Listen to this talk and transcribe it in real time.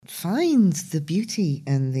find the beauty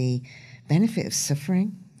and the benefit of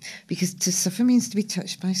suffering, because to suffer means to be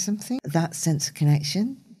touched by something. That sense of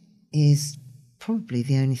connection is probably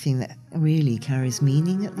the only thing that really carries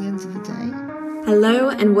meaning at the end of the day. Hello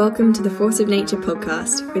and welcome to the Force of Nature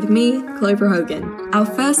podcast with me, Clover Hogan. Our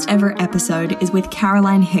first ever episode is with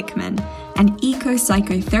Caroline Hickman, an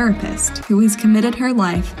eco-psychotherapist who has committed her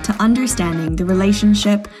life to understanding the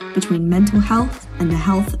relationship between mental health and the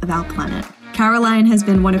health of our planet. Caroline has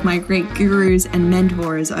been one of my great gurus and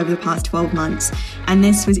mentors over the past 12 months, and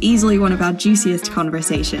this was easily one of our juiciest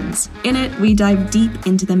conversations. In it, we dive deep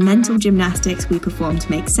into the mental gymnastics we perform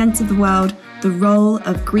to make sense of the world, the role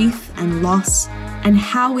of grief and loss, and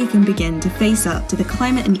how we can begin to face up to the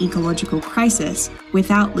climate and ecological crisis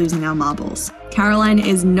without losing our marbles. Caroline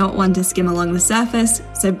is not one to skim along the surface,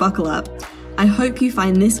 so buckle up. I hope you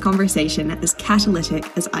find this conversation as catalytic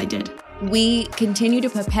as I did. We continue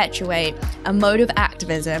to perpetuate a mode of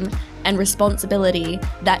activism and responsibility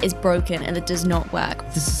that is broken and that does not work.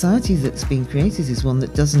 The society that's been created is one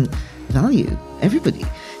that doesn't value everybody,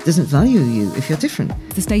 doesn't value you if you're different.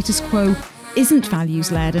 The status quo isn't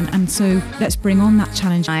values-led, and so let's bring on that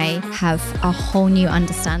challenge. I have a whole new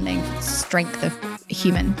understanding of the strength of a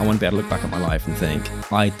human. I want to be able to look back at my life and think,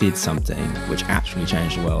 I did something which actually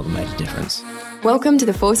changed the world and made a difference. Welcome to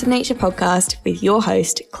the Force of Nature podcast with your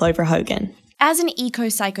host, Clover Hogan. As an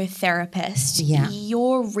eco-psychotherapist,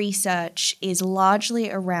 your research is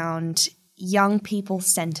largely around young people's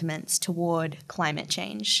sentiments toward climate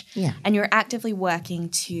change. Yeah. And you're actively working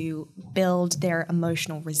to build their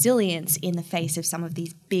emotional resilience in the face of some of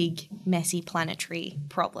these big, messy planetary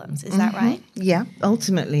problems. Is that right? Yeah,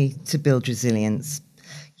 ultimately to build resilience.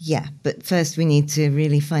 Yeah, but first we need to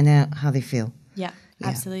really find out how they feel. Yeah,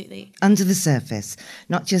 absolutely. Under the surface,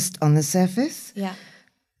 not just on the surface. Yeah.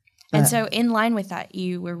 And so in line with that,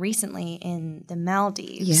 you were recently in the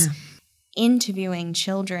Maldives interviewing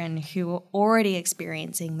children who were already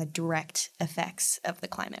experiencing the direct effects of the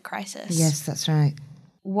climate crisis. Yes, that's right.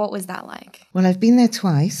 What was that like? Well, I've been there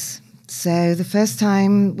twice. So the first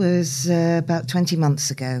time was about 20 months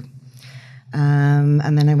ago.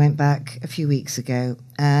 And then I went back a few weeks ago.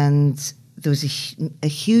 And there was a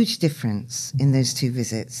huge difference in those two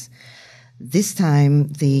visits. This time,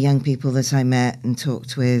 the young people that I met and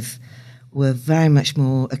talked with were very much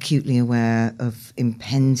more acutely aware of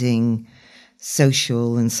impending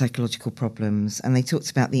social and psychological problems, and they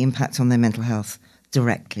talked about the impact on their mental health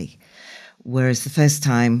directly. Whereas the first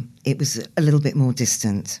time, it was a little bit more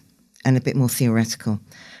distant and a bit more theoretical.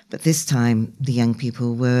 But this time, the young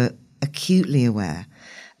people were acutely aware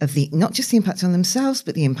of not just the impact on themselves,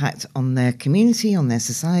 but the impact on their community, on their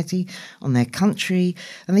society, on their country.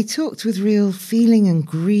 And they talked with real feeling and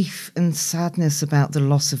grief and sadness about the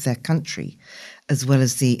loss of their country, as well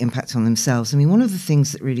as the impact on themselves. I mean, one of the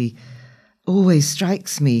things that really always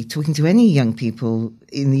strikes me, talking to any young people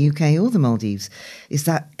in the UK or the Maldives, is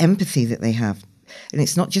that empathy that they have. And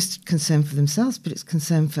it's not just concern for themselves, but it's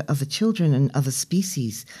concern for other children and other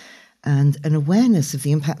species, and an awareness of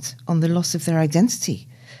the impact on the loss of their identity,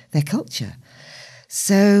 their culture.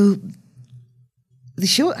 So the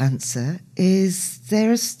short answer is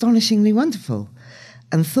they're astonishingly wonderful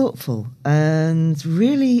and thoughtful and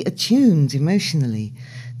really attuned emotionally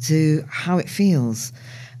to how it feels.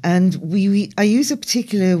 And I use a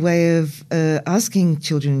particular way of asking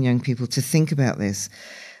children and young people to think about this.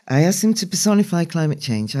 I ask them to personify climate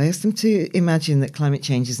change. I ask them to imagine that climate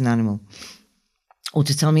change is an animal, or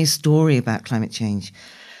to tell me a story about climate change,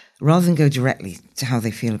 rather than go directly to how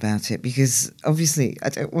they feel about it, because obviously I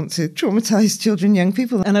don't want to traumatize children, young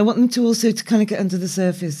people. And I want them to also to kind of get under the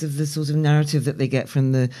surface of the sort of narrative that they get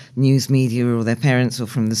from the news media or their parents or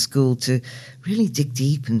from the school, to really dig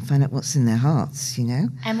deep and find out what's in their hearts, you know?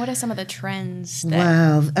 And what are some of the trends?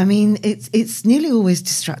 Well, I mean, it's nearly always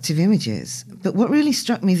destructive images. But what really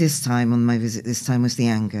struck me this time, on my visit this time, was the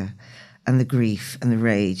anger and the grief and the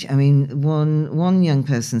rage. I mean, one young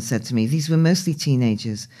person said to me, these were mostly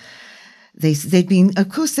teenagers. They'd been, of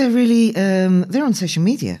course, they're really, they're on social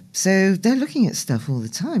media. So they're looking at stuff all the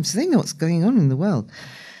time. So they know what's going on in the world.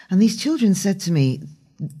 And these children said to me,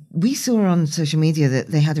 we saw on social media that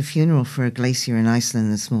they had a funeral for a glacier in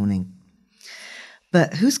Iceland this morning.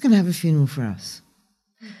 But who's going to have a funeral for us?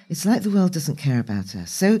 It's like the world doesn't care about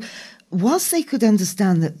us. So whilst they could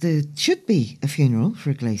understand that there should be a funeral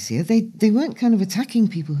for a glacier, they weren't kind of attacking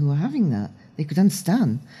people who were having that. They could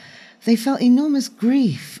understand. They felt enormous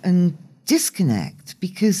grief and disconnect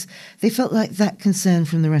because they felt like that concern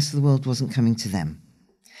from the rest of the world wasn't coming to them.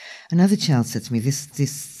 Another child said to me,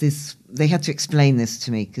 this. They had to explain this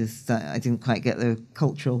to me because I didn't quite get the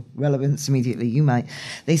cultural relevance immediately. You might.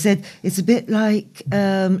 They said it's a bit like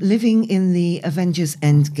living in the Avengers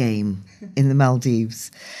Endgame in the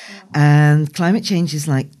Maldives, and climate change is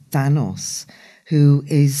like Thanos, who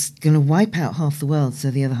is going to wipe out half the world so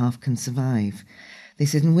the other half can survive. They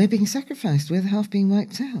said, and we're being sacrificed. We're the half being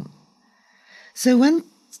wiped out. So when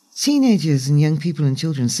teenagers and young people and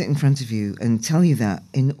children sit in front of you and tell you that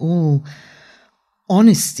in all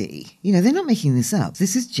honesty, they're not making this up.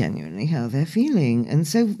 This is genuinely how they're feeling. And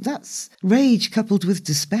so that's rage coupled with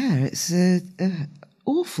despair. It's a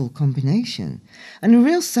awful combination. And a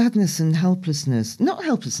real sadness and helplessness. Not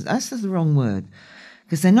helplessness, that's the wrong word,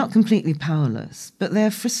 because they're not completely powerless, but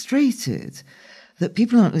they're frustrated that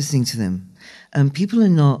people aren't listening to them and people are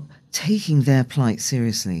not taking their plight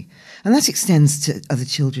seriously. And that extends to other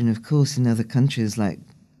children, of course, in other countries like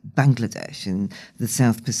Bangladesh and the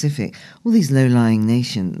South Pacific, all these low-lying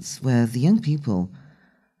nations where the young people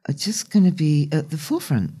are just going to be at the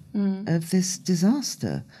forefront of this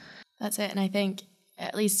disaster. That's it. And I think,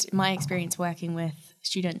 at least in my experience working with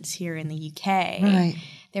students here in the UK,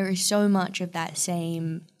 there is so much of that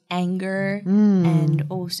same anger and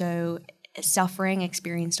also suffering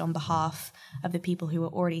experienced on behalf of the people who are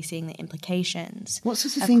already seeing the implications. What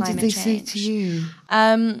sort of thing did they say to you?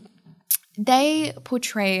 They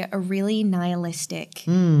portray a really nihilistic,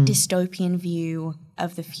 dystopian view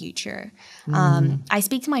of the future. I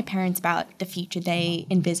speak to my parents about the future they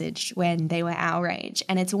envisaged when they were our age,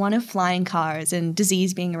 and it's one of flying cars and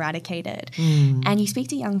disease being eradicated. And you speak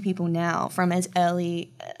to young people now from as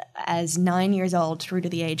early as 9 years old through to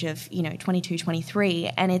the age of 22,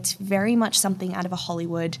 23, and it's very much something out of a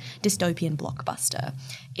Hollywood dystopian blockbuster.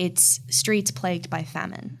 It's streets plagued by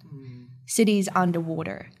famine, cities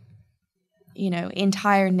underwater,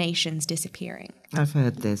 entire nations disappearing. I've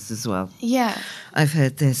heard this as well. Yeah. I've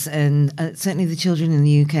heard this. And certainly the children in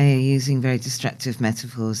the UK are using very destructive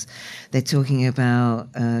metaphors. They're talking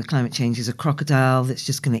about climate change as a crocodile that's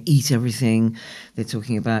just going to eat everything. They're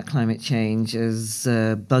talking about climate change as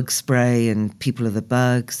bug spray and people are the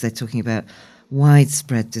bugs. They're talking about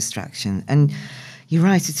widespread distraction. And you're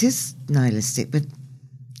right, it is nihilistic,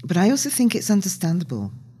 but I also think it's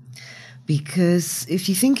understandable. Because if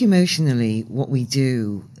you think emotionally, what we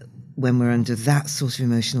do when we're under that sort of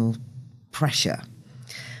emotional pressure,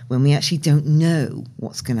 when we actually don't know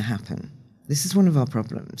what's going to happen, this is one of our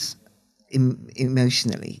problems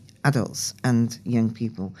emotionally, adults and young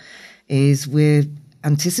people, is we're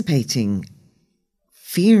anticipating,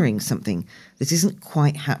 fearing something that isn't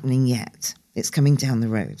quite happening yet. It's coming down the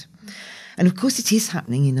road. And of course it is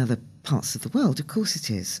happening in other parts of the world, of course it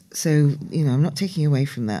is. So, I'm not taking away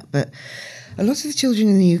from that. But a lot of the children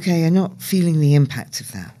in the UK are not feeling the impact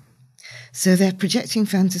of that. So they're projecting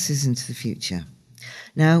fantasies into the future.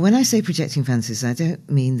 Now, when I say projecting fantasies, I don't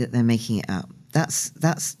mean that they're making it up. That's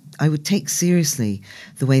I would take seriously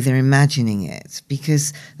the way they're imagining it,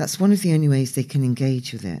 because that's one of the only ways they can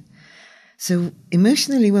engage with it. So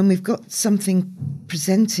emotionally, when we've got something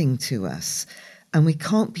presenting to us and we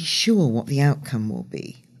can't be sure what the outcome will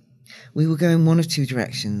be, we will go in one of two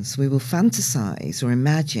directions. We will fantasize or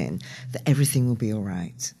imagine that everything will be all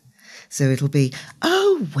right. So it'll be,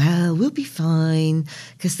 oh, well, we'll be fine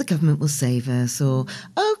because the government will save us. Or,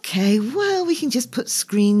 okay, well, we can just put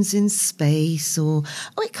screens in space. Or,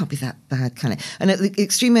 oh, it can't be that bad, can it? And at the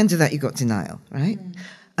extreme end of that, you've got denial, right?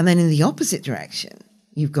 And then in the opposite direction,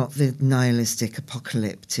 you've got the nihilistic,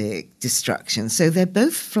 apocalyptic destruction. So they're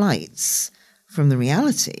both flights from the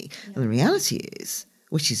reality. And the reality is,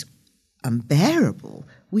 which is unbearable,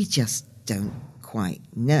 we just don't quite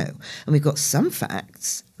know. And we've got some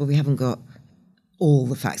facts, but we haven't got all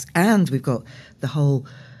the facts. And we've got the whole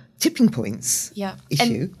tipping points issue.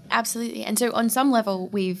 And absolutely. And so on some level,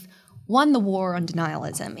 we've won the war on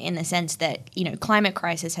denialism in the sense that, climate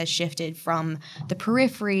crisis has shifted from the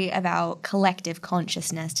periphery of our collective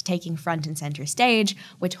consciousness to taking front and center stage.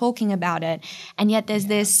 We're talking about it. And yet there's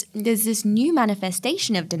this new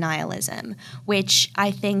manifestation of denialism, which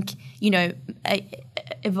I think,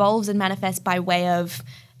 evolves and manifests by way of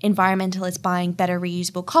environmentalists buying better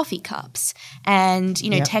reusable coffee cups and,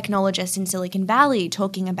 technologists in Silicon Valley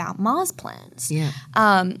talking about Mars plans.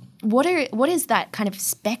 What is that kind of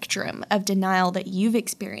spectrum of denial that you've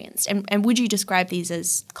experienced? And would you describe these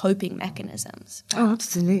as coping mechanisms? Oh,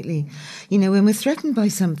 absolutely. When we're threatened by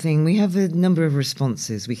something, we have a number of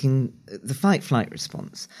responses. The fight-flight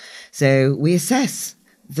response. So we assess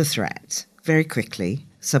the threat very quickly,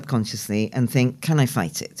 subconsciously, and think, can I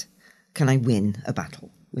fight it? Can I win a battle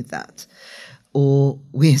with that? Or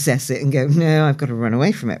we assess it and go, no, I've got to run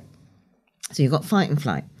away from it. So you've got fight and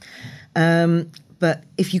flight. But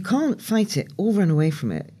if you can't fight it or run away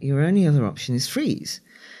from it, your only other option is freeze.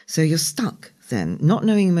 So you're stuck then, not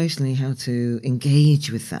knowing emotionally how to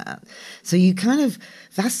engage with that. So you kind of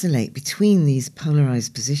vacillate between these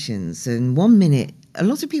polarized positions. And 1 minute, a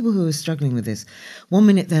lot of people who are struggling with this, 1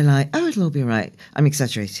 minute they're like, oh, it'll all be all right. I'm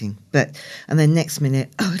exaggerating. And then next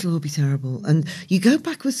minute, oh, it'll all be terrible. And you go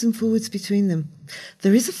backwards and forwards between them.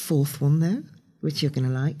 There is a fourth one, though, which you're going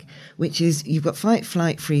to like, which is you've got fight,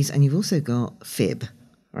 flight, freeze, and you've also got fib,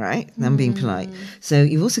 right? I'm being polite. So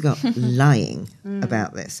you've also got lying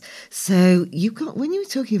about this. So you've got, when you were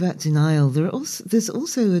talking about denial, there's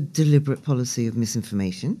also a deliberate policy of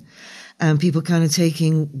misinformation, and people kind of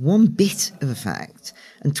taking one bit of a fact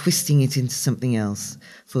and twisting it into something else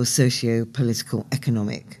for socio-political,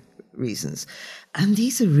 economic reasons. And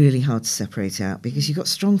these are really hard to separate out because you've got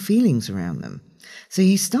strong feelings around them. So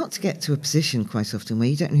you start to get to a position quite often where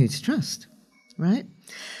you don't know who to trust, right?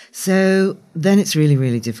 So then it's really,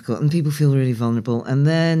 really difficult and people feel really vulnerable. And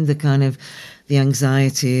then the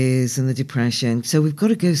anxieties and the depression. So we've got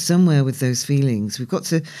to go somewhere with those feelings.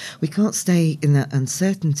 We can't stay in that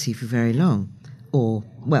uncertainty for very long. Or,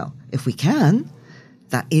 well, if we can,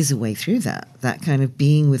 that is a way through that. That kind of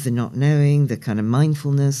being with the not knowing, the kind of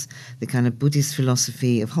mindfulness, the kind of Buddhist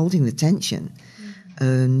philosophy of holding the tension.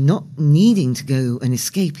 Not needing to go and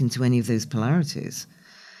escape into any of those polarities.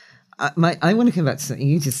 I want to come back to something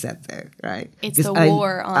you just said there, right? It's the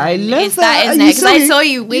war on. I love it's that, isn't it? Because I saw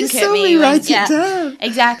you wink at me. Write it down.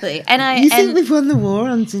 Exactly. You think we've won the war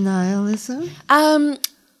on denialism?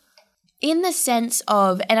 In the sense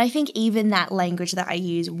of, and I think even that language that I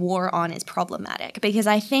use, war on, is problematic because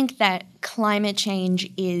I think that climate change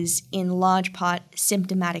is in large part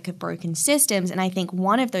symptomatic of broken systems. And I think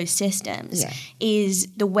one of those systems is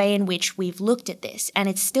the way in which we've looked at this. And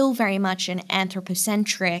it's still very much an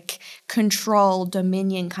anthropocentric control,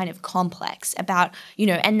 dominion kind of complex about,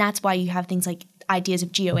 and that's why you have things like ideas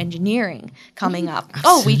of geoengineering coming up.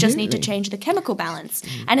 Absolutely. Oh, we just need to change the chemical balance.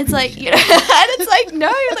 And it's like, and it's like,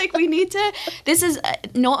 no, like we need to, this is,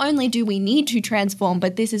 not only do we need to transform,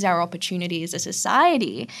 but this is our opportunity as a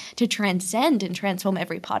society to transcend and transform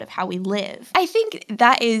every part of how we live. I think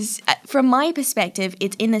that is, from my perspective,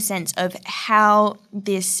 it's in the sense of how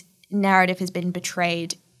this narrative has been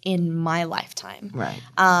betrayed in my lifetime. Right.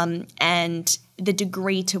 And the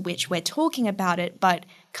degree to which we're talking about it, but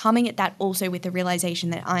coming at that also with the realization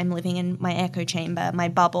that I'm living in my echo chamber, my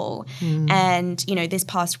bubble. And, this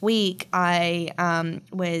past week I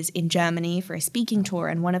was in Germany for a speaking tour,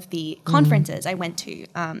 and one of the conferences I went to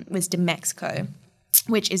was Demexco,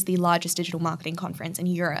 which is the largest digital marketing conference in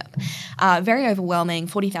Europe. Very overwhelming,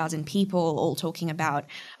 40,000 people all talking about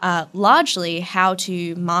largely how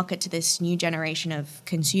to market to this new generation of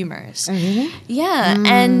consumers. Oh, really? Yeah,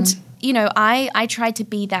 and I tried to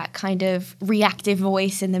be that kind of reactive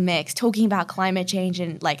voice in the mix, talking about climate change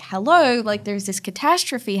and like, hello, like there's this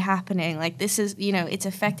catastrophe happening. Like this is, it's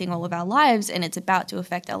affecting all of our lives and it's about to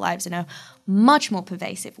affect our lives in a much more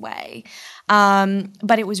pervasive way.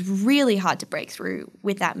 But it was really hard to break through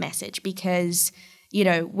with that message because,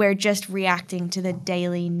 we're just reacting to the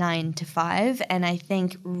daily 9 to 5. And I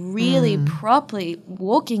think really properly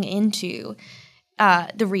walking into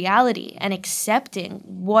the reality and accepting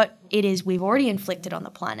what it is we've already inflicted on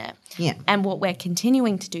the planet and what we're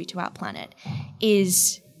continuing to do to our planet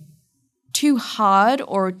is too hard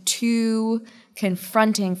or too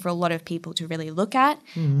confronting for a lot of people to really look at.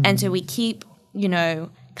 And so we keep,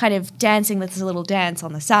 kind of dancing this little dance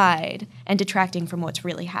on the side and detracting from what's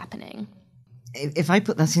really happening. If I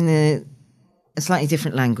put that in a slightly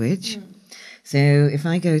different language, so if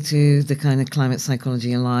I go to the kind of Climate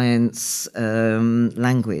Psychology Alliance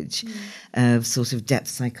language of sort of depth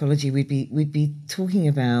psychology, we'd be talking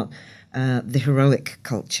about the heroic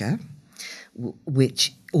culture,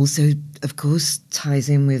 which also, of course, ties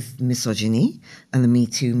in with misogyny and the Me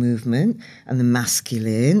Too movement and the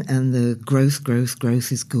masculine and the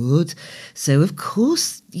growth is good. So, of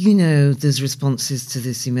course, there's responses to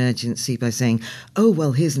this emergency by saying, oh,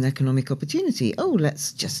 well, here's an economic opportunity. Oh,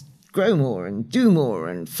 let's just grow more and do more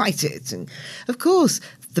and fight it. And, of course,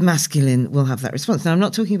 the masculine will have that response. Now, I'm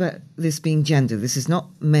not talking about this being gender. This is not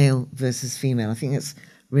male versus female. I think that's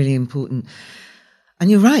really important. And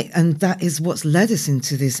you're right, and that is what's led us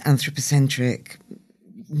into this anthropocentric,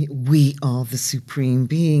 we are the supreme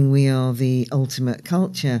being, we are the ultimate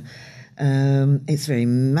culture. It's very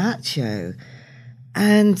macho.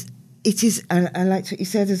 And it is, I liked what you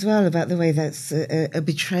said as well about the way that's a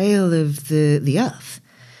betrayal of the earth.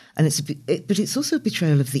 And but it's also a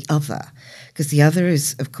betrayal of the other, because the other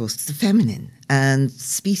is, of course, the feminine and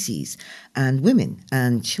species and women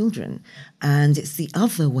and children. And it's the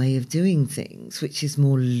other way of doing things, which is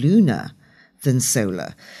more lunar than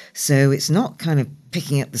solar. So it's not kind of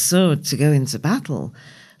picking up the sword to go into battle.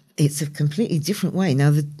 It's a completely different way.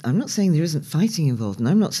 Now, I'm not saying there isn't fighting involved, and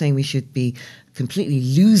I'm not saying we should be completely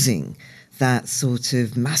losing that sort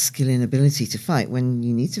of masculine ability to fight. When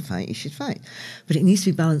you need to fight, you should fight. But it needs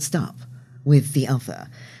to be balanced up with the other.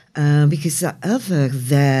 Because that other,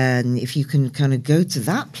 then, if you can kind of go to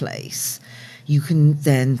that place, you can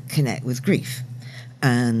then connect with grief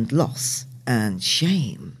and loss and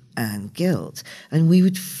shame and guilt. And we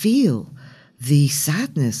would feel the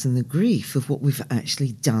sadness and the grief of what we've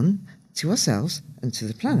actually done to ourselves and to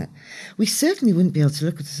the planet. We certainly wouldn't be able to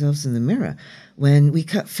look at ourselves in the mirror when we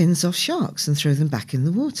cut fins off sharks and throw them back in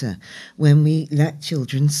the water, when we let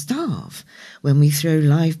children starve, when we throw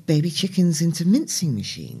live baby chickens into mincing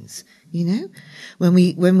machines, you know,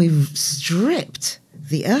 when we've stripped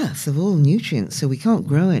the earth of all nutrients so we can't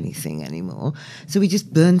grow anything anymore, so we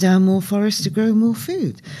just burn down more forests to grow more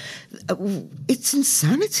food. It's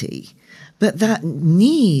insanity. But that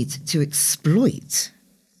need to exploit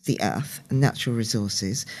the earth and natural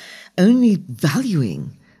resources, only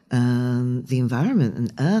valuing the environment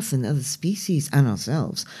and earth and other species and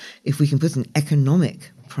ourselves, if we can put an economic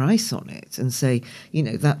price on it and say, you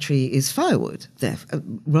know, that tree is firewood,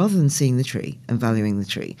 rather than seeing the tree and valuing the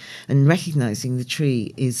tree and recognizing the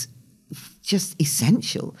tree is just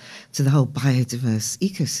essential to the whole biodiverse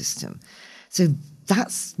ecosystem. So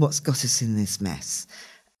that's what's got us in this mess.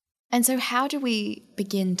 And so how do we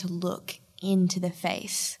begin to look into the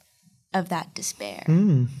face of that despair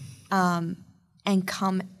and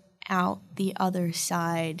come out the other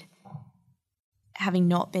side having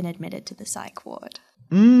not been admitted to the psych ward?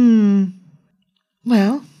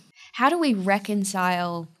 Well, how do we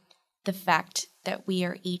reconcile the fact that we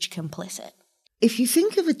are each complicit? If you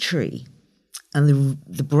think of a tree and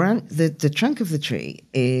the trunk of the tree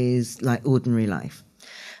is like ordinary life,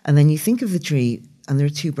 and then you think of the tree and there are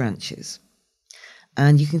two branches,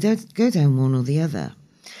 and you can go down one or the other.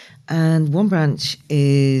 And one branch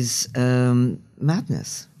is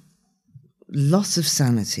madness, loss of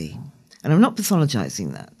sanity. And I'm not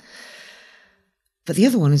pathologizing that. But the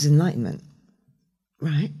other one is enlightenment,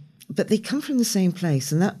 right? But they come from the same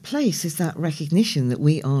place, and that place is that recognition that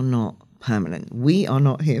we are not permanent. We are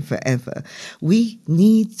not here forever. We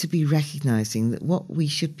need to be recognizing that what we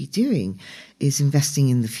should be doing is investing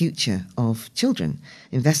in the future of children,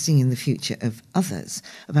 investing in the future of others,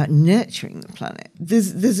 about nurturing the planet.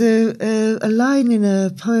 There's a line in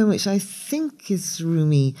a poem which I think is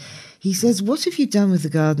Rumi. He says, what have you done with the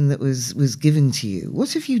garden that was given to you?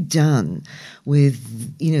 What have you done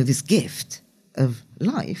with, you know, this gift of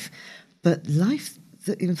life, but life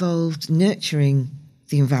that involved nurturing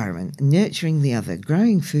the environment, nurturing the other,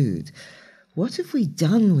 growing food? What have we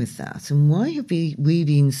done with that? And why have we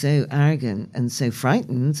been so arrogant and so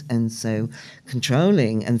frightened and so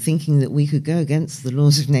controlling and thinking that we could go against the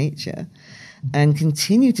laws of nature and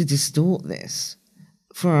continue to distort this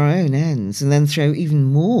for our own ends and then throw even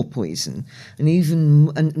more poison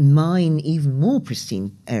and mine even more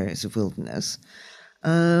pristine areas of wilderness?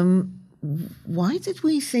 Why did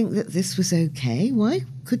we think that this was okay? Why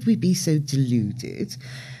could we be so deluded?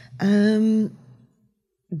 That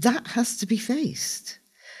has to be faced.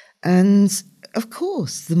 And of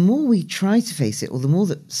course, the more we try to face it, or the more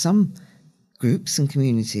that some groups and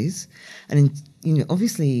communities, and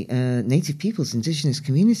obviously native peoples, indigenous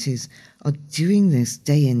communities, are doing this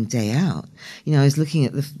day in, day out. I was looking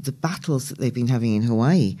at the battles that they've been having in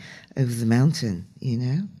Hawaii over the mountain,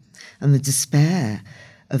 and the despair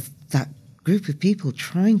of that group of people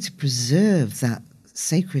trying to preserve that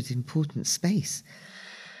sacred, important space.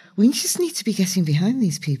 We just need to be getting behind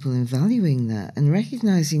these people and valuing that and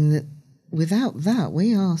recognizing that without that,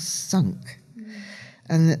 we are sunk.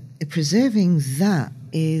 And that preserving that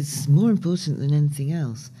is more important than anything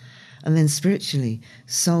else. And then spiritually,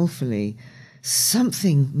 soulfully,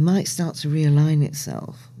 something might start to realign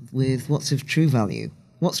itself with what's of true value,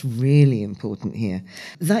 what's really important here.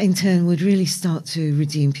 That in turn would really start to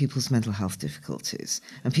redeem people's mental health difficulties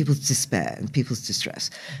and people's despair and people's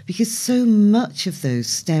distress, because so much of those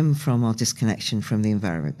stem from our disconnection from the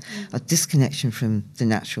environment, our disconnection from the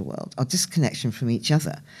natural world, our disconnection from each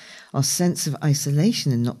other, our sense of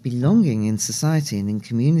isolation and not belonging in society and in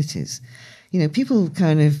communities. People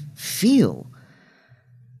kind of feel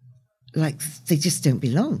like they just don't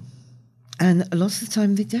belong. And a lot of the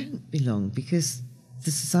time they don't belong because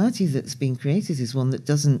the society that's being created is one that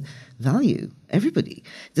doesn't value everybody,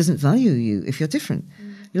 doesn't value you if you're different,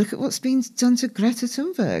 You look at what's been done to Greta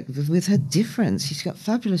Thunberg with her difference. She's got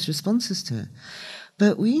fabulous responses to her.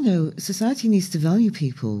 But we know society needs to value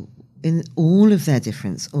people in all of their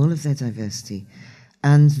difference, all of their diversity,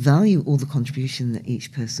 and value all the contribution that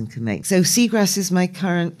each person can make. So seagrass is my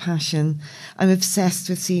current passion. I'm obsessed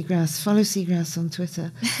with seagrass. Follow seagrass on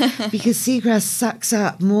Twitter because seagrass sucks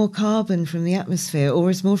up more carbon from the atmosphere or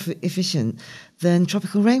is more efficient than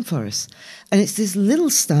tropical rainforests. And it's this little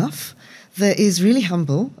stuff that is really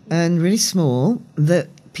humble and really small that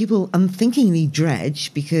people unthinkingly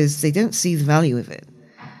dredge because they don't see the value of it,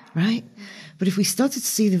 right? But if we started to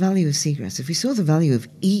see the value of seagrass, if we saw the value of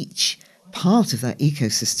each part of that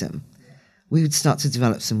ecosystem, we would start to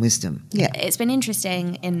develop some wisdom. Yeah, it's been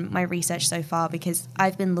interesting in my research so far because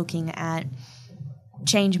I've been looking at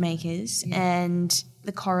change makers and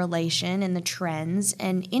the correlation and the trends,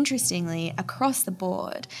 and interestingly, across the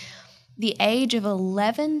board, the age of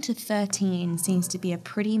 11 to 13 seems to be a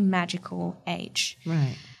pretty magical age.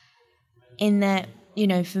 Right. In that, you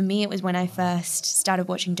know, for me, it was when I first started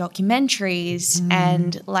watching documentaries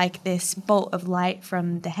and like this bolt of light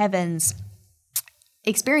from the heavens,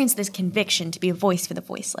 experienced this conviction to be a voice for the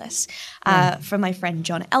voiceless. From my friend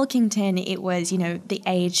John Elkington, it was, you know, the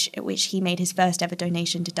age at which he made his first ever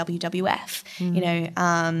donation to WWF, you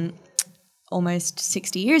know, almost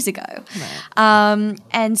 60 years ago. Right.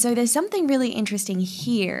 And so there's something really interesting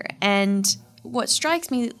here. And what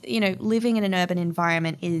strikes me, you know, living in an urban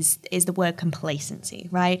environment is the word complacency,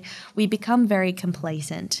 right? We become very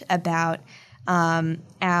complacent about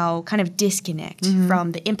our kind of disconnect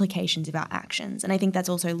from the implications of our actions. And I think that's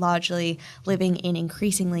also largely living in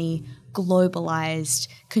increasingly globalized,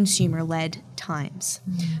 consumer-led times,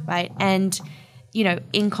 right? And, you know,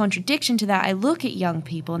 in contradiction to that, I look at young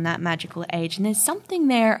people in that magical age, and there's something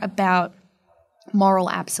there about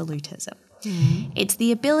moral absolutism. It's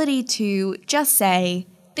the ability to just say,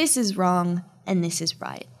 this is wrong and this is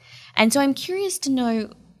right. And so I'm curious to know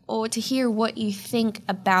or to hear what you think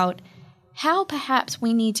about how perhaps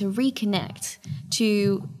we need to reconnect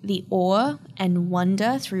to the awe and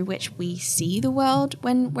wonder through which we see the world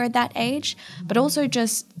when we're that age, but also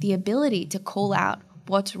just the ability to call out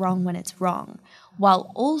what's wrong when it's wrong,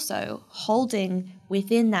 while also holding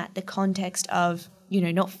within that the context of, you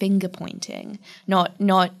know, not finger pointing, not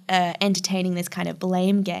entertaining this kind of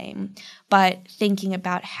blame game, but thinking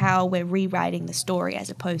about how we're rewriting the story as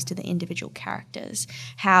opposed to the individual characters,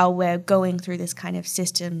 how we're going through this kind of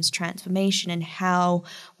systems transformation, and how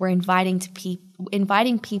we're inviting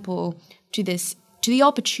people to the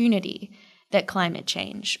opportunity that climate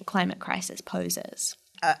change, climate crisis poses.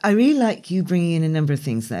 I really like you bringing in a number of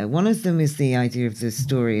things there. One of them is the idea of the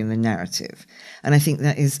story and the narrative. And I think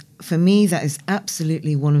that is, for me, that is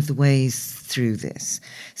absolutely one of the ways through this.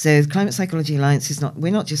 So the Climate Psychology Alliance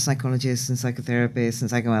we're not just psychologists and psychotherapists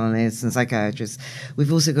and psychoanalysts and psychiatrists.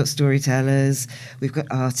 We've also got storytellers, we've got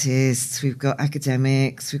artists, we've got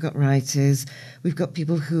academics, we've got writers, we've got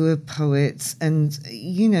people who are poets. And,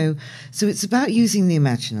 you know, so it's about using the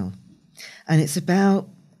imaginal. And it's about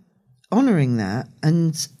honouring that.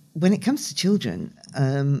 And when it comes to children,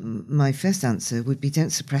 my first answer would be don't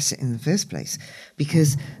suppress it in the first place,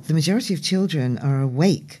 because the majority of children are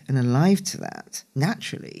awake and alive to that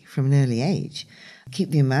naturally from an early age. Keep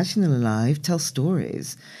the imaginal alive, tell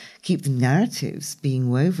stories, keep the narratives being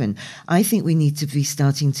woven. I think we need to be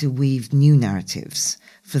starting to weave new narratives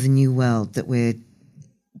for the new world that we're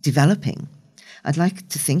developing. I'd like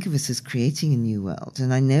to think of us as creating a new world.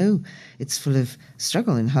 And I know it's full of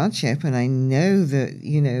struggle and hardship. And I know that,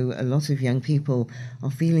 you know, a lot of young people are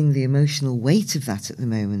feeling the emotional weight of that at the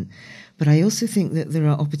moment. But I also think that there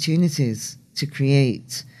are opportunities to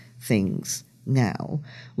create things now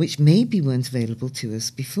which maybe weren't available to us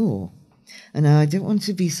before. And I don't want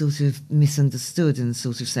to be sort of misunderstood and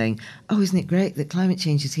sort of saying, oh, isn't it great that climate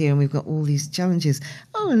change is here and we've got all these challenges?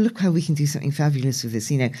 Oh, and look how we can do something fabulous with this.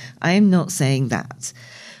 You know, I am not saying that.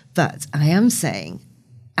 But I am saying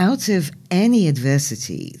out of any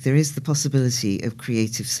adversity, there is the possibility of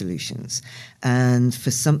creative solutions and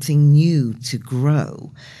for something new to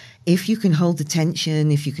grow. If you can hold the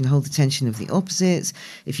tension, if you can hold the tension of the opposites,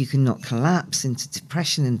 if you can not collapse into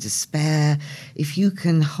depression and despair, if you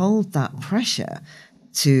can hold that pressure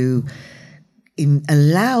to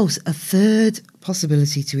allow a third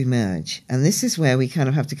possibility to emerge. And this is where we kind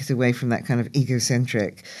of have to get away from that kind of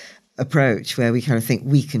egocentric approach where we kind of think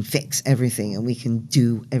we can fix everything and we can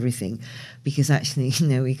do everything, because actually,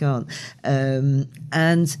 no, we can't.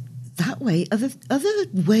 And that way, other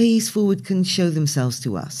ways forward can show themselves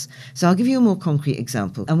to us. So I'll give you a more concrete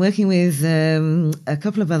example. I'm working with a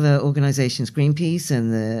couple of other organisations, Greenpeace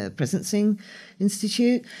and the Presencing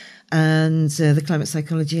Institute, and the Climate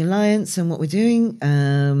Psychology Alliance. And what we're doing,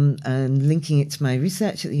 and linking it to my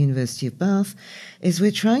research at the University of Bath, is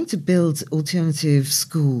we're trying to build alternative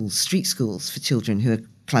schools, street schools for children who are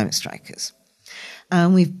climate strikers.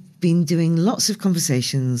 And we've been doing lots of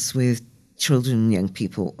conversations with children and young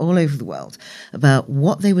people all over the world about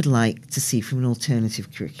what they would like to see from an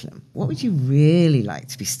alternative curriculum. What would you really like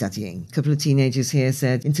to be studying? A couple of teenagers here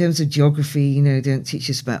said, in terms of geography, don't teach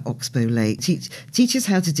us about Oxbow Lake. Teach us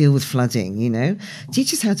how to deal with flooding,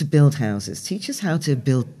 Teach us how to build houses. Teach us how to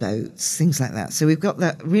build boats, things like that. So we've got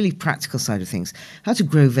that really practical side of things. How to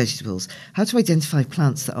grow vegetables. How to identify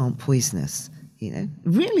plants that aren't poisonous,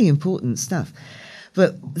 Really important stuff.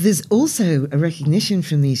 But there's also a recognition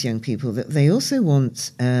from these young people that they also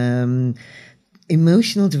want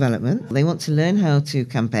emotional development. They want to learn how to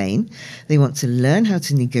campaign. They want to learn how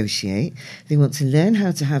to negotiate. They want to learn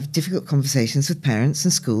how to have difficult conversations with parents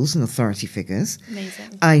and schools and authority figures.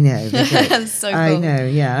 Amazing. I know. That's so cool. I know,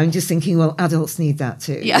 yeah. I'm just thinking, well, adults need that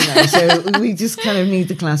too. Yeah. So we just kind of need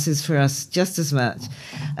the classes for us just as much.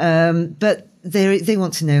 But they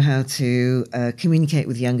want to know how to communicate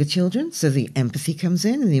with younger children, so the empathy comes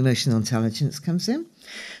in and the emotional intelligence comes in.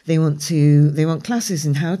 They want classes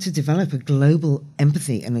in how to develop a global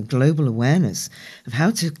empathy and a global awareness of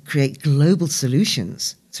how to create global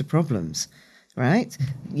solutions to problems, right?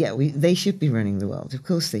 Yeah, they should be running the world. Of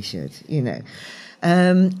course they should,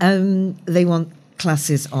 They want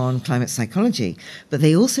classes on climate psychology, but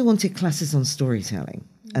they also wanted classes on storytelling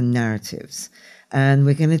and narratives. And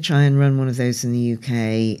we're going to try and run one of those in the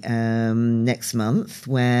UK next month,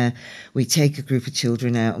 where we take a group of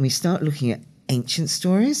children out and we start looking at ancient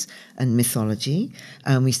stories and mythology,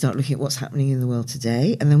 and we start looking at what's happening in the world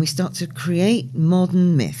today, and then we start to create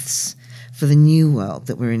modern myths for the new world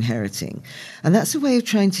that we're inheriting. And that's a way of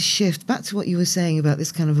trying to shift back to what you were saying about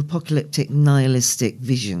this kind of apocalyptic, nihilistic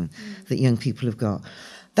vision that young people have got.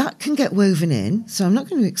 That can get woven in, so I'm not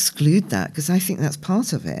going to exclude that because I think that's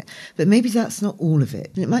part of it. But maybe that's not all of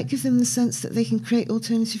it. And it might give them the sense that they can create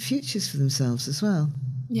alternative futures for themselves as well.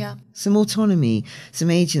 Yeah. Some autonomy, some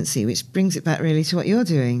agency, which brings it back really to what you're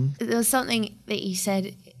doing. There was something that you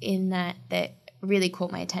said in that really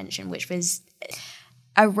caught my attention, which was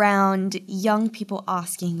around young people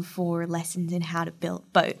asking for lessons in how to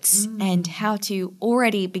build boats and how to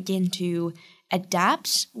already begin to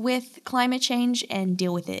adapt with climate change and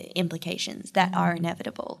deal with the implications that are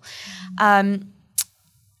inevitable.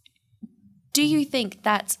 Do you think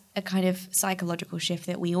that's a kind of psychological shift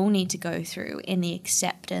that we all need to go through in the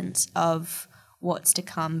acceptance of what's to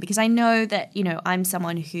come? Because I know that, I'm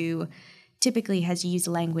someone who typically has used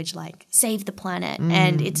language like save the planet,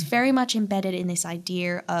 and it's very much embedded in this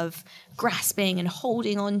idea of grasping and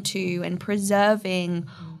holding on to and preserving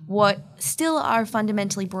what still are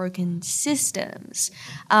fundamentally broken systems.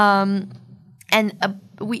 I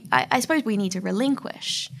suppose we need to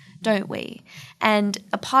relinquish, don't we? And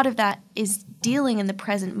a part of that is dealing in the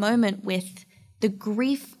present moment with the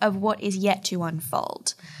grief of what is yet to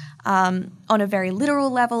unfold. On a very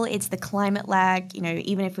literal level, it's the climate lag.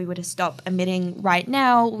 Even if we were to stop emitting right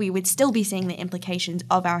now, we would still be seeing the implications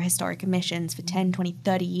of our historic emissions for 10, 20,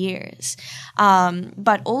 30 years.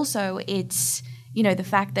 But also it's, the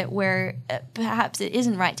fact that perhaps it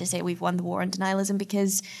isn't right to say we've won the war on denialism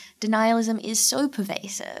because denialism is so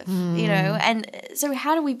pervasive, and so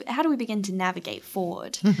how do we begin to navigate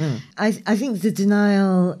forward? I think the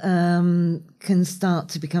denial can start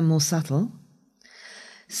to become more subtle.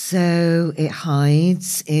 So it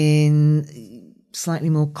hides in slightly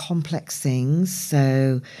more complex things.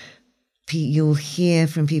 So you'll hear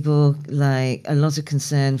from people like a lot of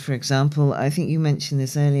concern, for example, I think you mentioned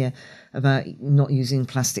this earlier, about not using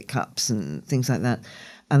plastic cups and things like that.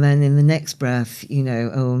 And then in the next breath,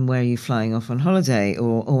 and where are you flying off on holiday?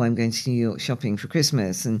 Or, I'm going to New York shopping for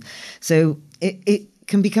Christmas. And so it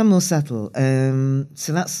can become more subtle.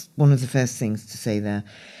 So that's one of the first things to say there.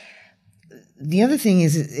 The other thing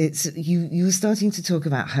is, you were starting to talk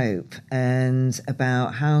about hope and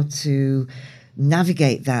about how to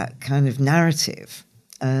navigate that kind of narrative.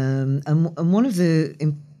 And one of the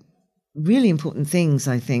really important things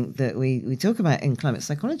I think that we talk about in climate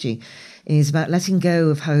psychology is about letting go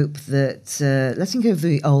of hope, letting go of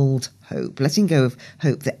the old hope, letting go of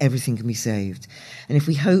hope that everything can be saved. And if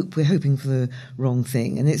we hope, we're hoping for the wrong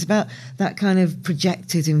thing. And it's about that kind of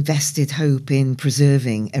projected, invested hope in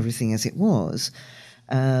preserving everything as it was.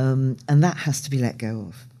 And that has to be let go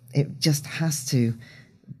of. It just has to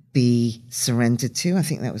be surrendered to. I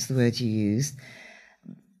think that was the word you used.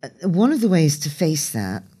 One of the ways to face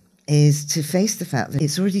that is to face the fact that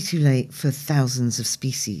it's already too late for thousands of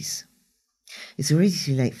species. It's already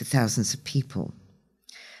too late for thousands of people.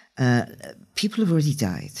 People have already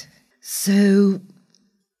died. So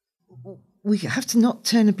we have to not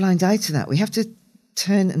turn a blind eye to that. We have to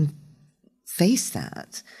turn and face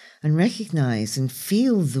that and recognize and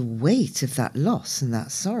feel the weight of that loss and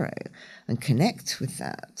that sorrow and connect with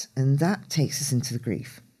that. And that takes us into the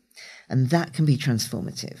grief. And that can be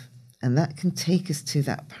transformative. And that can take us to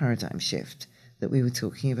that paradigm shift that we were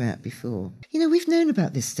talking about before. You know, we've known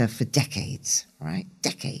about this stuff for decades, right?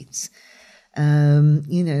 Decades.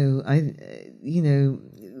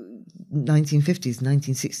 1950s,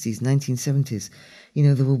 1960s, 1970s. You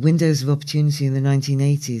know, there were windows of opportunity in the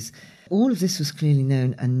 1980s. All of this was clearly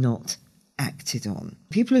known and not acted on.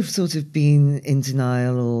 People have sort of been in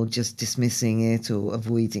denial or just dismissing it or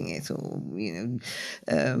avoiding it or,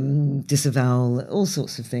 disavowal, all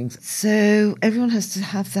sorts of things. So everyone has to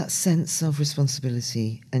have that sense of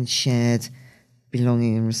responsibility and shared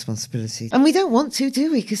belonging and responsibility. And we don't want to,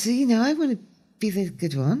 do we? Because, I want to be the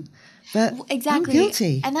good one, but exactly. I'm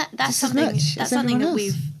guilty. And that's something that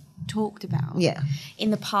we've talked about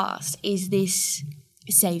in the past, is this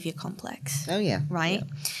savior complex. Oh, yeah. Right? Yeah.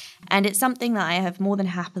 And it's something that I have more than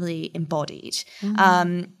happily embodied. Mm-hmm.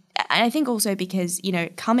 And I think also because,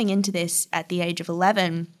 coming into this at the age of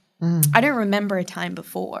 11, I don't remember a time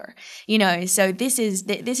before, so this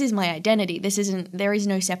is my identity. There is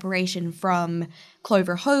no separation from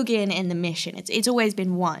Clover Hogan and the mission. It's always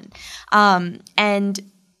been one. And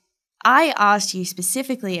I asked you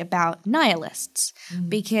specifically about nihilists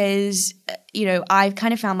because, I've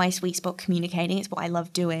kind of found my sweet spot communicating. It's what I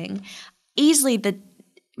love doing. Easily the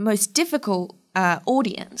most difficult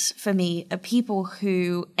audience for me are people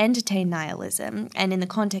who entertain nihilism. And in the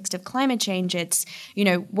context of climate change, it's,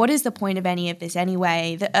 what is the point of any of this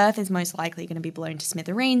anyway? The Earth is most likely going to be blown to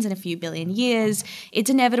smithereens in a few billion years. It's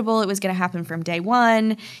inevitable. It was going to happen from day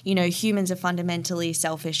one. Humans are fundamentally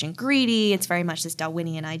selfish and greedy. It's very much this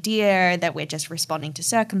Darwinian idea that we're just responding to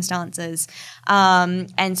circumstances.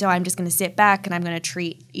 And so I'm just going to sit back and I'm going to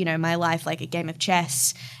treat, my life like a game of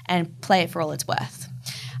chess and play it for all it's worth.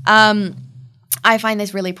 I find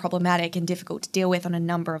this really problematic and difficult to deal with on a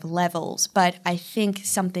number of levels, but I think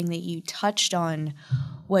something that you touched on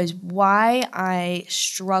was why I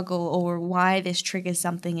struggle, or why this triggers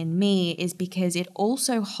something in me, is because it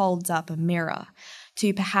also holds up a mirror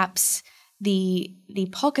to perhaps the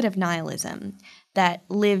pocket of nihilism that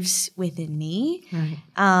lives within me, right.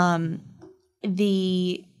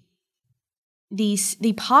 The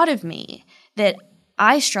part of me that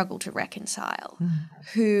I struggle to reconcile,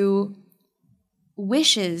 who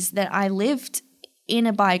wishes that I lived in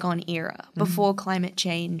a bygone era before climate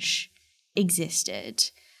change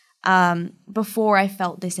existed, before I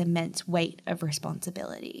felt this immense weight of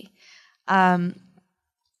responsibility. Can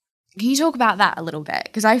you talk about that a little bit?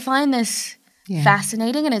 Because I find this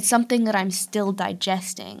fascinating, and it's something that I'm still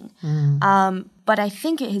digesting. But I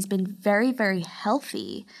think it has been very, very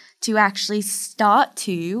healthy to actually start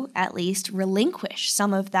to at least relinquish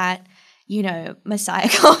some of that, Messiah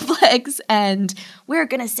complex, and we're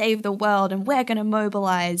going to save the world and we're going to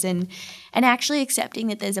mobilize, and actually accepting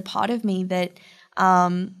that there's a part of me that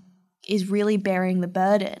is really bearing the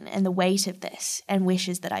burden and the weight of this and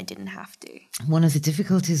wishes that I didn't have to. One of the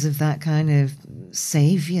difficulties of that kind of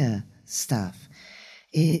savior stuff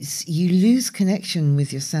is you lose connection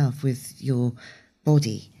with yourself, with your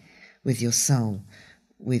body, with your soul,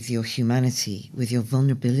 with your humanity, with your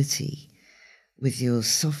vulnerability, with your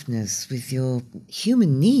softness, with your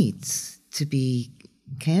human needs to be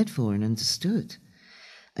cared for and understood.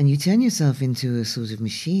 And you turn yourself into a sort of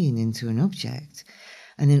machine, into an object.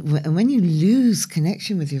 And when you lose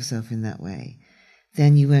connection with yourself in that way,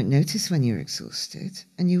 then you won't notice when you're exhausted,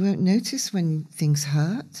 and you won't notice when things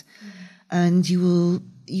hurt, and you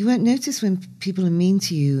won't notice when people are mean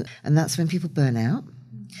to you, and that's when people burn out,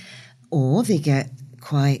 or they get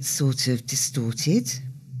quite sort of distorted,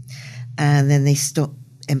 and then they stop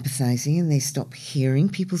empathizing and they stop hearing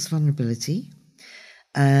people's vulnerability.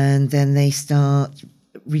 And then they start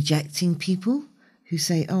rejecting people who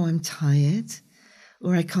say, oh, I'm tired,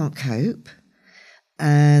 or I can't cope.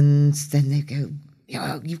 And then they go,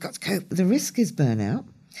 you've got to cope. The risk is burnout.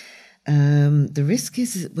 The risk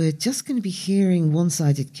is that we're just going to be hearing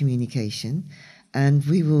one-sided communication, and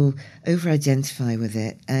we will over-identify with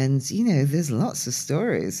it. And, there's lots of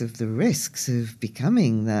stories of the risks of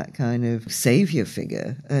becoming that kind of savior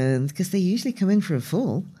figure, because they usually come in for a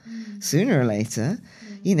fall sooner or later.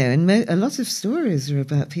 You know, and a lot of stories are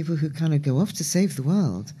about people who kind of go off to save the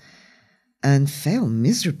world and fail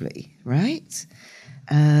miserably, right?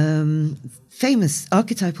 Famous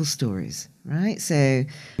archetypal stories, right? So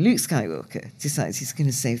Luke Skywalker decides he's going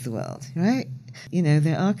to save the world, right? You know,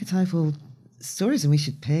 they're archetypal stories, and we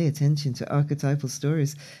should pay attention to archetypal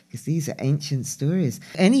stories because these are ancient stories.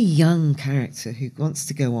 Any young character who wants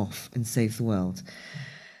to go off and save the world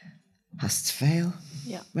has to fail.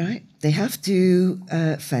 Yeah. Right? They have to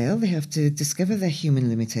fail. They have to discover their human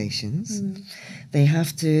limitations. They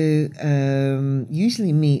have to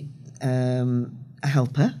usually meet a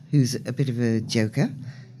helper who's a bit of a joker.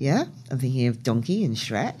 Yeah? I'm thinking of Donkey and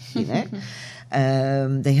Shrek, you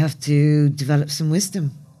know. They have to develop some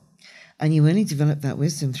wisdom. And you only develop that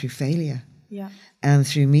wisdom through failure. Yeah. And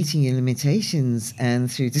through meeting your limitations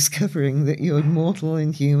and through discovering that you're mortal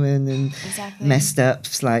and human and messed up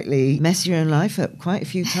slightly, mess your own life up quite a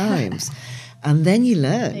few times. And then you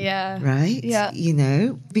learn, right? Yeah. You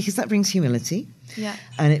know, because that brings humility. Yeah.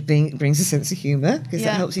 And it brings a sense of humour because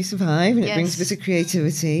that helps you survive, and it brings a bit of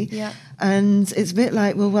creativity. Yeah. And it's a bit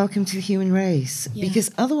like, well, welcome to the human race.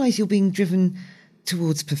 Because otherwise you're being driven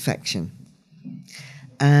towards perfection.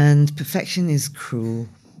 And perfection is cruel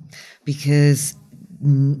because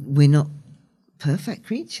we're not perfect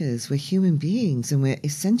creatures. We're human beings and we're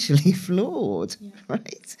essentially flawed,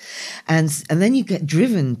 right? And then you get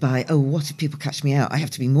driven by, oh, what if people catch me out? I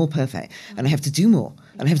have to be more perfect and I have to do more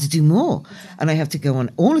and I have to do more and I have to go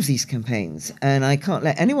on all of these campaigns and I can't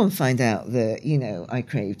let anyone find out that, you know, I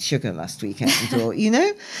craved sugar last weekend or, you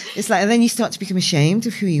know, it's like, and then you start to become ashamed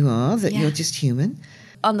of who you are, that you're just human.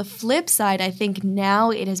 On the flip side, I think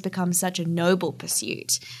now it has become such a noble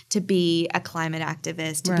pursuit to be a climate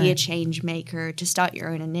activist, to be a change maker, to start your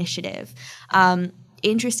own initiative.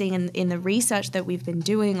 Interesting in the research that we've been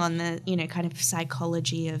doing on the, you know, kind of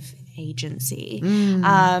psychology of agency,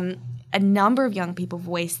 a number of young people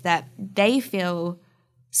voice that they feel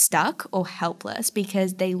stuck or helpless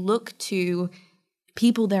because they look to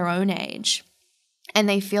people their own age and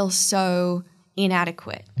they feel so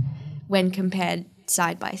inadequate when compared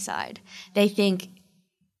side by side. They think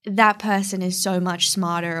that person is so much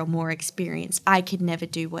smarter or more experienced. I could never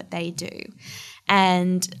do what they do.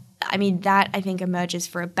 And I mean, that I think emerges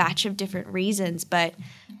for a batch of different reasons, but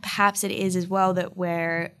perhaps it is as well that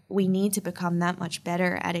where we need to become that much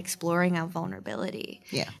better at exploring our vulnerability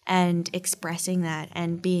and expressing that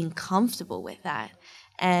and being comfortable with that.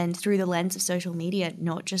 And through the lens of social media,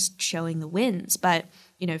 not just showing the wins, but,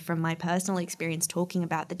 you know, from my personal experience, talking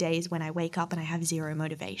about the days when I wake up and I have zero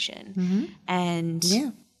motivation. And,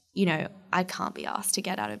 you know, I can't be asked to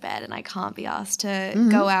get out of bed and I can't be asked to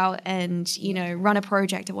go out and, you know, run a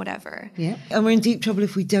project or whatever. Yeah. And we're in deep trouble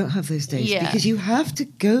if we don't have those days because you have to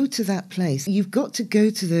go to that place. You've got to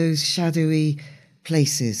go to those shadowy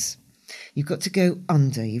places. You've got to go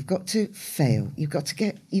under. You've got to fail. You've got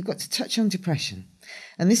to touch on depression.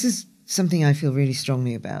 And this is something I feel really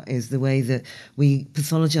strongly about, is the way that we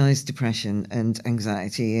pathologize depression and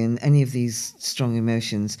anxiety and any of these strong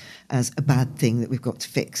emotions as a bad thing that we've got to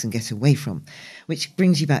fix and get away from, which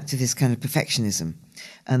brings you back to this kind of perfectionism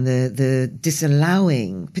and the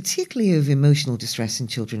disallowing, particularly of emotional distress in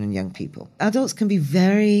children and young people. Adults can be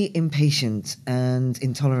very impatient and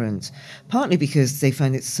intolerant, partly because they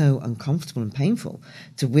find it so uncomfortable and painful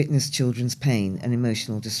to witness children's pain and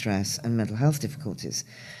emotional distress and mental health difficulties.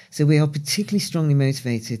 So we are particularly strongly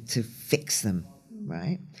motivated to fix them,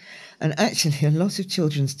 right? And actually, a lot of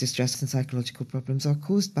children's distress and psychological problems are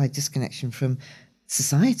caused by disconnection from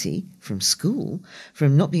society, from school,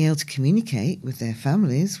 from not being able to communicate with their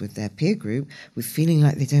families, with their peer group, with feeling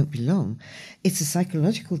like they don't belong. It's a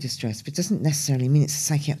psychological distress, but it doesn't necessarily mean it's a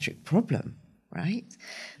psychiatric problem, right?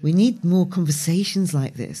 We need more conversations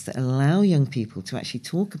like this that allow young people to actually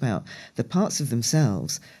talk about the parts of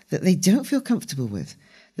themselves that they don't feel comfortable with,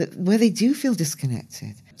 that where they do feel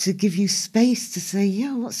disconnected, to give you space to say,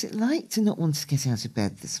 yeah, what's it like to not want to get out of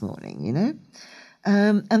bed this morning, you know?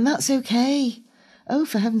 And that's okay. Oh,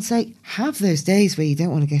 for heaven's sake, have those days where you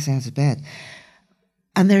don't want to get out of bed.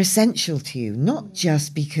 And they're essential to you, not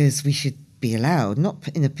just because we should be allowed, not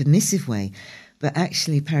in a permissive way, but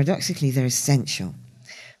actually, paradoxically, they're essential.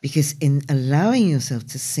 Because in allowing yourself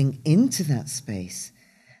to sink into that space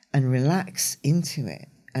and relax into it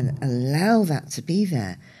and allow that to be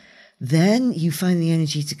there, then you find the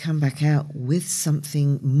energy to come back out with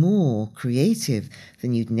something more creative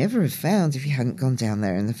than you'd never have found if you hadn't gone down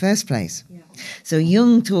there in the first place. Yeah. So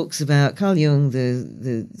Jung talks about, Carl Jung,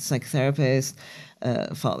 the psychotherapist,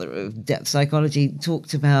 father of depth psychology,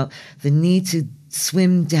 talked about the need to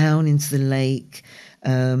swim down into the lake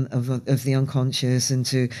of the unconscious, and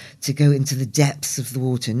to go into the depths of the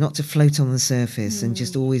water, not to float on the surface and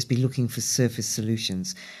just always be looking for surface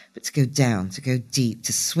solutions, but to go down, to go deep,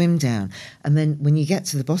 to swim down. And then when you get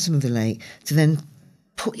to the bottom of the lake, to then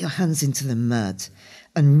put your hands into the mud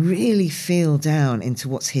and really feel down into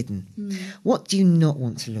what's hidden. What do you not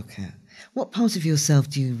want to look at? What part of yourself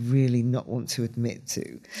do you really not want to admit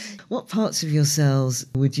to? What parts of yourselves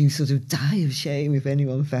would you sort of die of shame if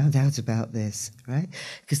anyone found out about this, right?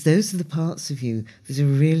 Because those are the parts of you that are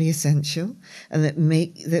really essential, and that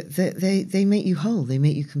they make you whole, they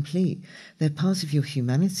make you complete. They're part of your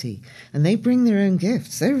humanity, and they bring their own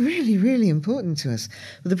gifts. They're really, really important to us.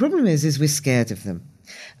 But the problem is we're scared of them,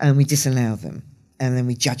 and we disallow them, and then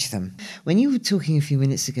we judge them. When you were talking a few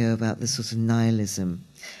minutes ago about the sort of nihilism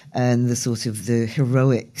and the sort of the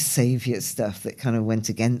heroic saviour stuff that kind of went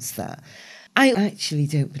against that, I actually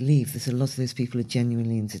don't believe that a lot of those people are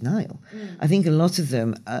genuinely in denial. I think a lot of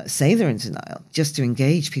them say they're in denial just to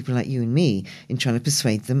engage people like you and me in trying to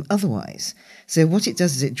persuade them otherwise. So what it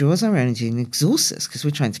does is it draws our energy and exhausts us because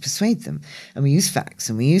we're trying to persuade them. And we use facts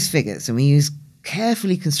and we use figures and we use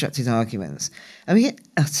carefully constructed arguments, and we get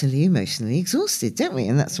utterly emotionally exhausted, don't we?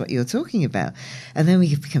 And that's what you're talking about. And then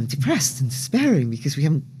we become depressed and despairing because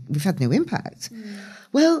we've had no impact.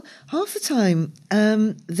 Well, half the time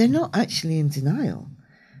they're not actually in denial,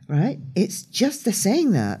 right? It's just they're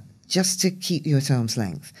saying that just to keep you at arm's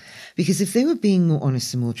length. Because if they were being more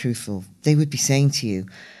honest and more truthful, they would be saying to you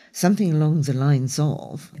something along the lines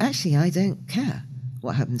of, actually, I don't care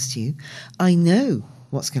what happens to you. I know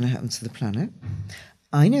what's going to happen to the planet.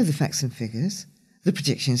 I know the facts and figures. The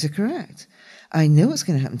predictions are correct. I know what's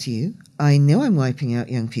going to happen to you. I know I'm wiping out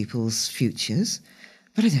young people's futures,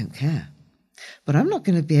 but I don't care. But I'm not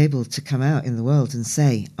going to be able to come out in the world and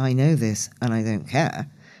say, I know this and I don't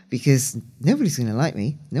care, because nobody's going to like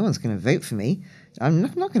me. No one's going to vote for me. I'm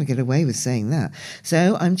not going to get away with saying that.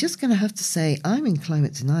 So I'm just going to have to say I'm in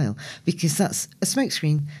climate denial because that's a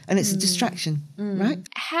smokescreen and it's a distraction, right?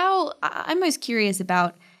 I'm most curious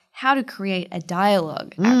about how to create a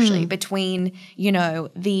dialogue actually between,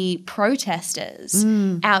 the protesters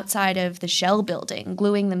outside of the Shell building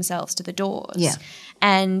gluing themselves to the doors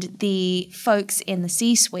and the folks in the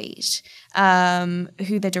C-suite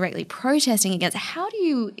who they're directly protesting against. How do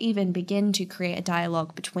you even begin to create a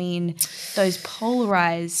dialogue between those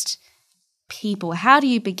polarized people? How do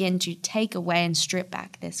you begin to take away and strip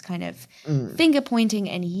back this kind of finger pointing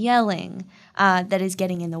and yelling that is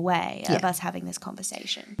getting in the way of us having this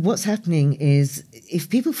conversation? What's happening is if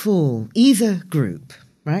people fall, either group,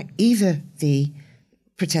 right, either the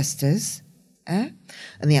protesters and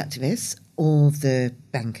the activists or the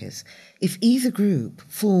bankers, if either group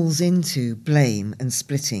falls into blame and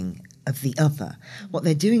splitting of the other, what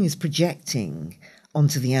they're doing is projecting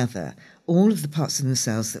onto the other all of the parts of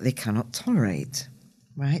themselves that they cannot tolerate,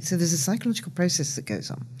 right? So there's a psychological process that goes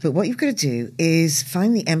on. But what you've got to do is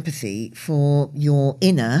find the empathy for your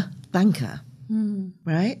inner banker,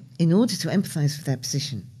 right? In order to empathize with their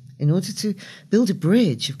position, in order to build a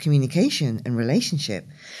bridge of communication and relationship,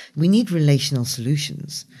 we need relational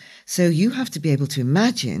solutions. So you have to be able to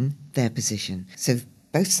imagine their position. So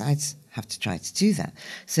both sides have to try to do that.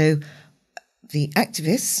 So the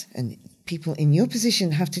activists and people in your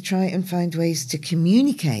position have to try and find ways to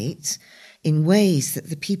communicate in ways that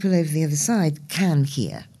the people over the other side can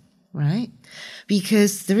hear, right?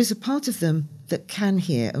 Because there is a part of them that can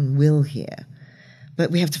hear and will hear,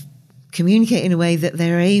 but we have to communicate in a way that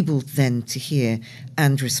they're able then to hear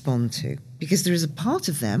and respond to. Because there is a part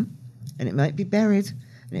of them, and it might be buried,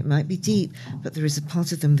 and it might be deep, but there is a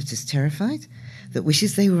part of them that is terrified, that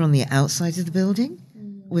wishes they were on the outside of the building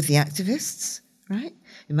with the activists, right?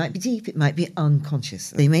 It might be deep, it might be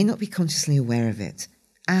unconscious. They may not be consciously aware of it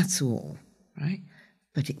at all, right?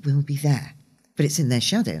 But it will be there. But it's in their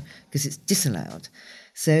shadow because it's disallowed.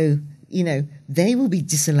 So, they will be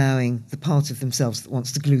disallowing the part of themselves that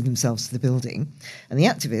wants to glue themselves to the building. And the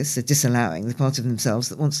activists are disallowing the part of themselves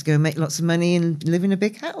that wants to go and make lots of money and live in a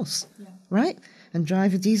big house, right? And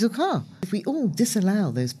drive a diesel car. If we all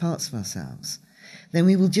disallow those parts of ourselves, then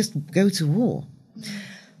we will just go to war,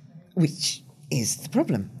 which is the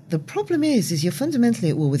problem. The problem is you're fundamentally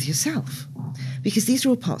at war with yourself, because these are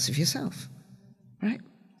all parts of yourself, right?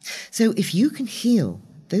 So if you can heal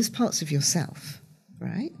those parts of yourself,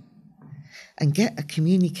 right, and get a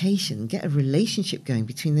communication, get a relationship going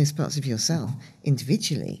between those parts of yourself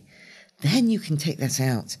individually, then you can take that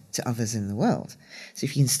out to others in the world. So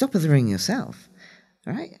if you can stop othering yourself,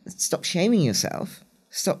 right, stop shaming yourself,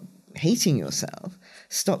 stop hating yourself,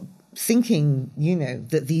 stop thinking,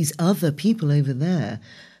 that these other people over there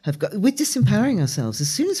we're disempowering ourselves. As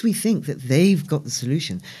soon as we think that they've got the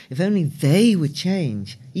solution, if only they would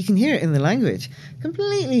change, you can hear it in the language,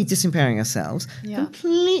 completely disempowering ourselves,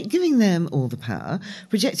 giving them all the power,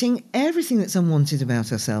 projecting everything that's unwanted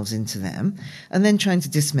about ourselves into them, and then trying to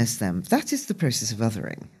dismiss them. That is the process of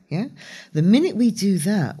othering. Yeah. The minute we do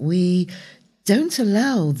that, we don't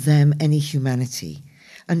allow them any humanity.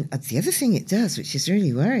 And the other thing it does, which is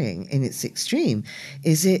really worrying in its extreme,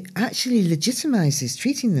 is it actually legitimizes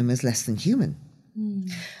treating them as less than human.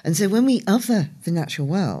 And so when we other the natural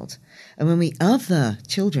world, and when we other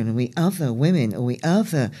children, and we other women, or we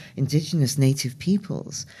other indigenous native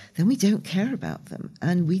peoples, then we don't care about them,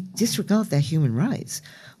 and we disregard their human rights,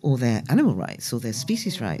 or their animal rights, or their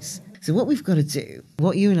species rights. So what we've got to do,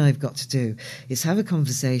 what you and I have got to do, is have a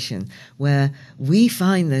conversation where we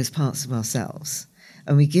find those parts of ourselves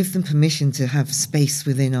and we give them permission to have space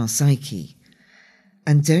within our psyche,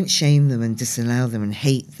 and don't shame them and disallow them and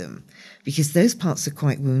hate them, because those parts are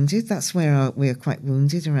quite wounded. That's where we are quite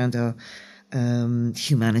wounded around our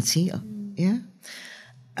humanity. Yeah.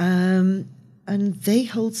 And they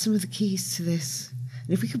hold some of the keys to this. And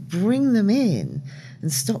if we could bring them in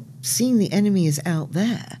and stop seeing the enemy as out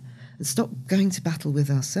there, and stop going to battle with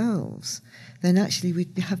ourselves, then actually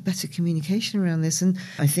we'd have better communication around this. And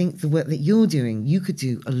I think the work that you're doing, you could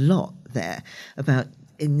do a lot there about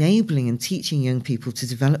enabling and teaching young people to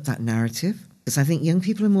develop that narrative, because I think young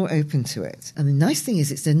people are more open to it. And the nice thing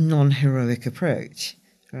is it's a non-heroic approach,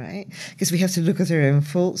 right? Because we have to look at our own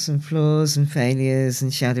faults and flaws and failures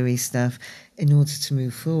and shadowy stuff in order to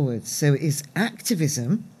move forward. So it is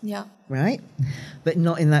activism, right? But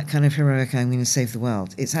not in that kind of heroic, I'm going to save the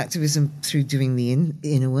world. It's activism through doing the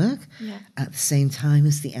inner work at the same time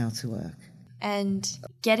as the outer work. And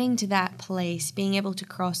getting to that place, being able to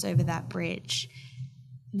cross over that bridge,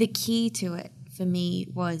 the key to it for me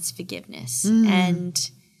was forgiveness.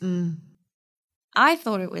 And I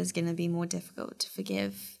thought it was going to be more difficult to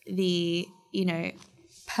forgive the,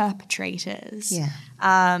 perpetrators,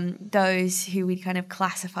 those who we kind of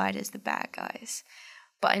classified as the bad guys.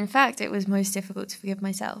 But in fact, it was most difficult to forgive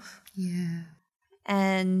myself. Yeah.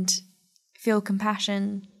 And feel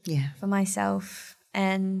compassion for myself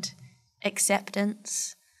and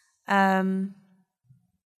acceptance. And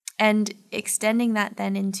extending that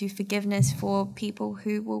then into forgiveness for people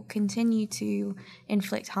who will continue to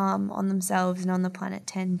inflict harm on themselves and on the planet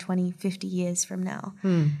 10, 20, 50 years from now.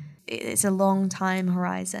 It's a long time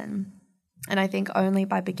horizon. And I think only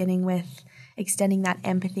by beginning with extending that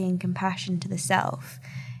empathy and compassion to the self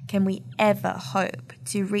can we ever hope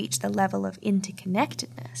to reach the level of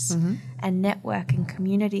interconnectedness and network and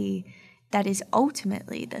community that is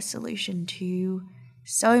ultimately the solution to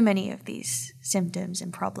so many of these symptoms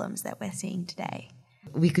and problems that we're seeing today.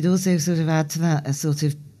 We could also sort of add to that a sort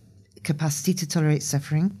of capacity to tolerate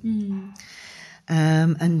suffering,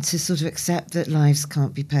 and to sort of accept that lives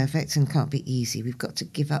can't be perfect and can't be easy. We've got to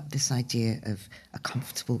give up this idea of a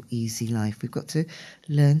comfortable, easy life. We've got to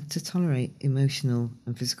learn to tolerate emotional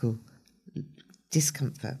and physical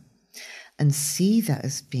discomfort and see that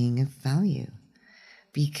as being of value.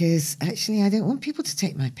 Because actually, I don't want people to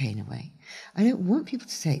take my pain away. I don't want people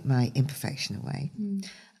to take my imperfection away.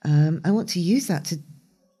 I want to use that to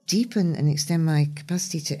deepen and extend my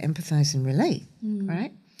capacity to empathize and relate,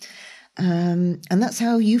 right? And that's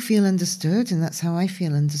how you feel understood, and that's how I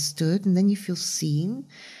feel understood, and then you feel seen,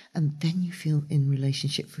 and then you feel in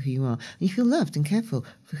relationship for who you are. And you feel loved and cared for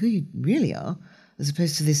who you really are, as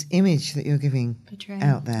opposed to this image that you're giving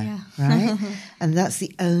out there, right? And that's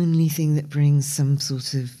the only thing that brings some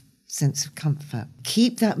sort of sense of comfort.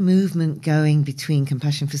 Keep that movement going between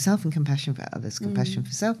compassion for self and compassion for others, compassion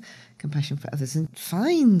for self, compassion for others, and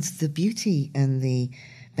find the beauty and the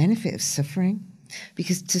benefit of suffering.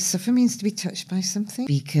 Because to suffer means to be touched by something,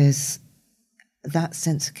 because that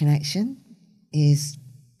sense of connection is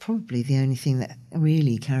probably the only thing that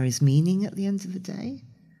really carries meaning at the end of the day.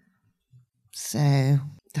 So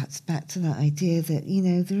that's back to that idea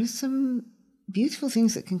that, there are some beautiful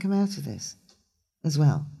things that can come out of this as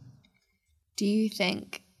well. Do you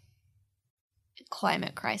think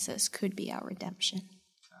climate crisis could be our redemption?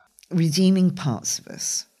 Redeeming parts of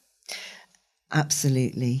us.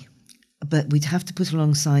 Absolutely. But we'd have to put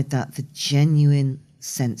alongside that the genuine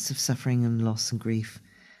sense of suffering and loss and grief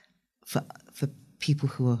for people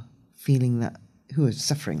who are feeling that, who are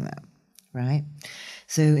suffering that, right?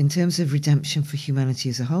 So in terms of redemption for humanity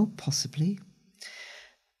as a whole, possibly.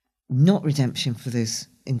 Not redemption for those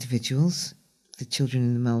individuals, the children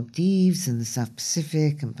in the Maldives and the South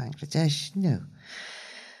Pacific and Bangladesh, no.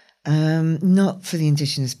 Not for the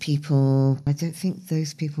Indigenous people. I don't think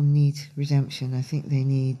those people need redemption. I think they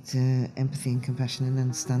need empathy and compassion and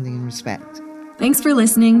understanding and respect. Thanks for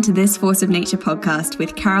listening to this Force of Nature podcast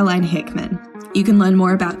with Caroline Hickman. You can learn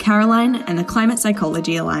more about Caroline and the Climate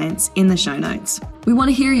Psychology Alliance in the show notes. We want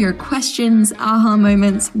to hear your questions, aha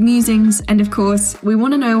moments, musings, and of course, we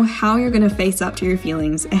want to know how you're going to face up to your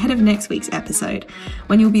feelings ahead of next week's episode,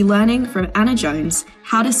 when you'll be learning from Anna Jones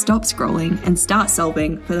how to stop scrolling and start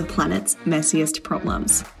solving for the planet's messiest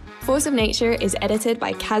problems. Force of Nature is edited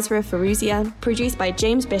by Kazra Faruzia, produced by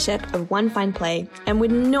James Bishop of One Fine Play, and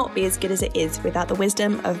would not be as good as it is without the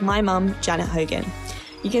wisdom of my mum, Janet Hogan.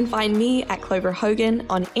 You can find me at Clover Hogan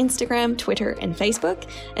on Instagram, Twitter, and Facebook,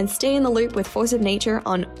 and stay in the loop with Force of Nature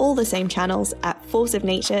on all the same channels at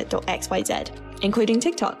forceofnature.xyz, including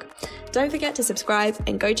TikTok. Don't forget to subscribe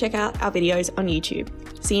and go check out our videos on YouTube.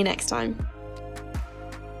 See you next time.